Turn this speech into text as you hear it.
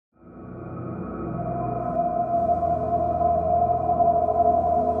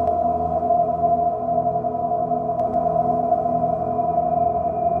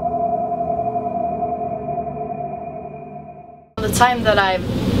time that I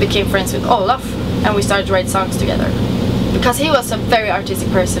became friends with Olof, and we started to write songs together. Because he was a very artistic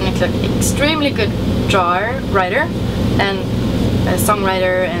person, like extremely good writer, and a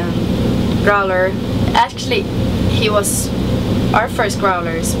songwriter and growler. Actually, he was our first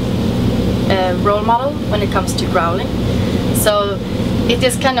growler's role model when it comes to growling. So it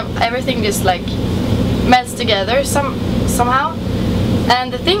is kind of everything just like melts together somehow.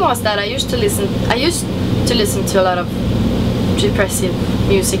 And the thing was that I used to listen to a lot of depressive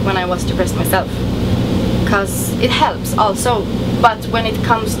music when I was depressed myself, because it helps also. But when it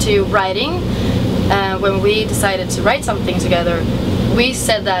comes to writing, when we decided to write something together, we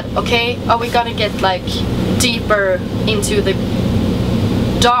said that, okay, are we gonna get like deeper into the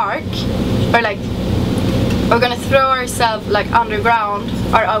dark, or like we're gonna throw ourselves like underground,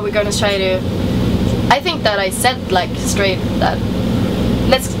 or are we gonna try to... I think that I said like straight that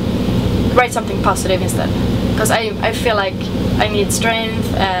let's write something positive instead, because I feel like I need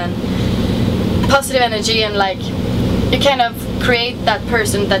strength and positive energy, and like you kind of create that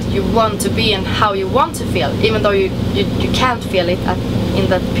person that you want to be and how you want to feel, even though you can't feel it in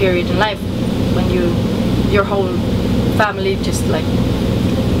that period in life when your whole family just like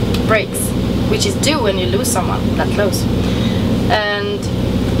breaks, which is due when you lose someone that close, and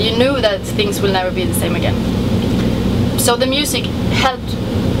you knew that things will never be the same again. So the music helped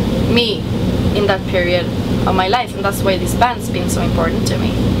me in that period of my life, and that's why this band's been so important to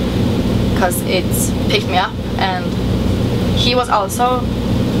me, because it's picked me up. And he was also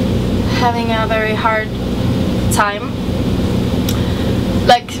having a very hard time.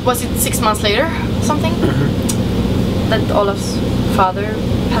 Like, was it 6 months later, something? That Olof's father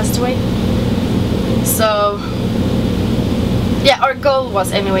passed away. So, yeah, our goal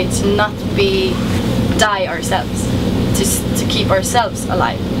was anyway to not die ourselves, to keep ourselves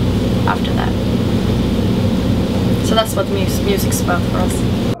alive after that. So that's what music's about for us.